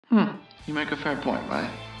You make a fair point, right?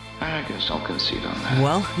 I guess I'll concede on that.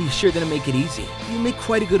 Well, you sure didn't make it easy. You make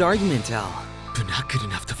quite a good argument, Al. But not good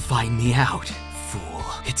enough to find me out. Fool,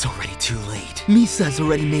 it's already too late. Misa's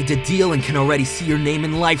already made the deal and can already see your name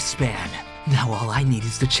and lifespan. Now all I need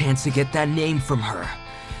is the chance to get that name from her.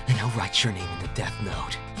 And I'll write your name in the death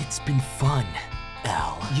note. It's been fun,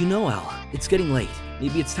 Al. You know, Al, it's getting late.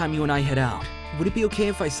 Maybe it's time you and I head out. Would it be okay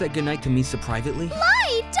if I said goodnight to Misa privately?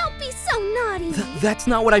 Light! Don't be so naughty! That's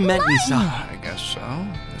not what I meant, Light. Misa. I guess so.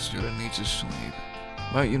 The student needs his sleep.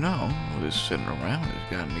 But you know, this sitting around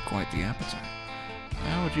has gotten me quite the appetite.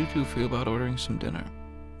 How would you two feel about ordering some dinner?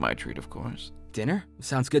 My treat, of course. Dinner?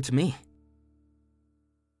 Sounds good to me.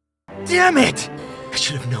 Damn it! I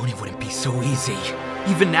should have known it wouldn't be so easy.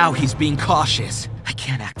 Even now, he's being cautious. I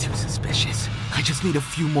can't act too suspicious. I just need a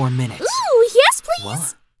few more minutes. Ooh, yes, please!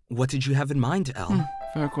 Well, what did you have in mind, El?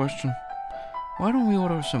 Fair question. Why don't we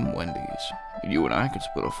order some Wendy's? You and I could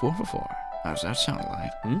split a 4 for 4. How's that sound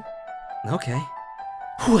like? Okay.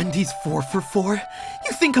 Wendy's 4 for 4?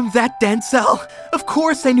 You think I'm that dense, El? Of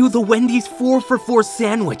course I knew the Wendy's 4 for 4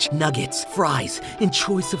 sandwich, nuggets, fries, and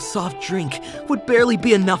choice of soft drink would barely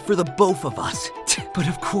be enough for the both of us. But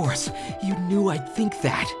of course, you knew I'd think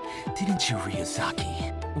that, didn't you,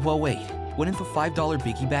 Ryuzaki? Well, wait, wouldn't the $5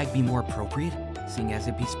 biggie bag be more appropriate, seeing as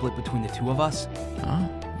it'd be split between the two of us? Huh?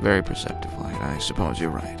 Very perceptive, Light. I suppose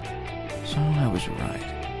you're right. So I was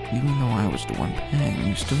right. Even though I was the one paying,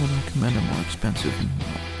 you still would recommend a more expensive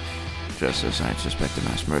meal. Just as I'd suspect a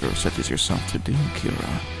mass murderer such as yourself to do, Kira.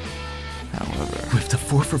 However... With the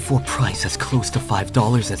 4 for 4 price as close to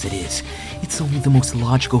 $5 as it is, it's only the most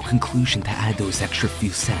logical conclusion to add those extra few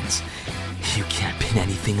cents. You can't pin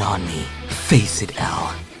anything on me. Face it,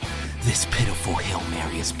 El. This pitiful Hail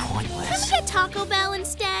Mary is pointless. Can we get Taco Bell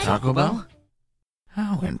instead? Taco Bell?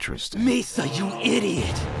 How interesting. Misa, you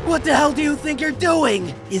idiot! What the hell do you think you're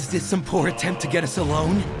doing? Is this some poor attempt to get us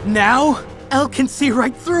alone? Now? El can see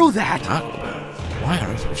right through that! Taco Bell? Why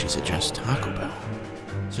on earth would she suggest Taco Bell?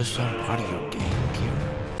 Is this some part of your game,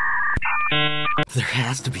 Kira? There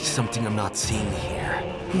has to be something I'm not seeing here.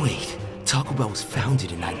 Wait, Taco Bell was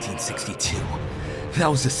founded in 1962. That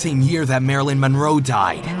was the same year that Marilyn Monroe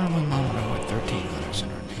died. Marilyn Monroe had 13 letters in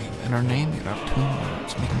her name, and her name made up 2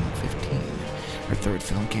 words, making it 15. Her third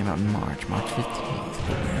film came out in March 15th,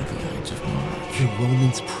 but where are the Ides of March? The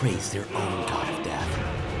Romans praised their own god of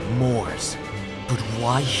death, Mors. But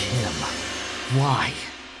why him? Why?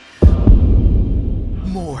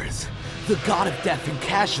 Mors, the god of death and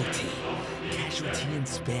casualty. Casualty in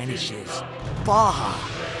Spanish is Baja.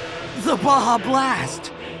 The Baja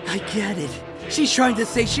Blast. I get it. She's trying to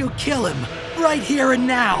say she'll kill him, right here and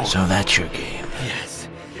now. So that's your game. Yes.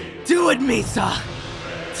 Do it, Misa.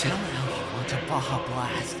 Tell her to Baja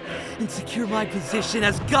Blast and secure my position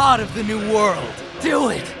as god of the new world. Do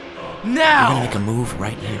it! Now! You're gonna make a move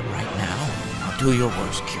right here, right now? Now do your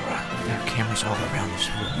worst, Kira. There are cameras all around this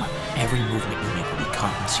room. Every movement you make will be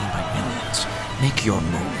caught and seen by millions. Make your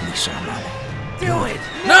move, Misa. Do it!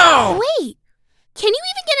 No! Wait! Can you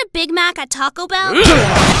even get a Big Mac at Taco Bell?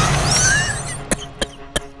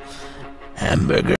 Hamburger.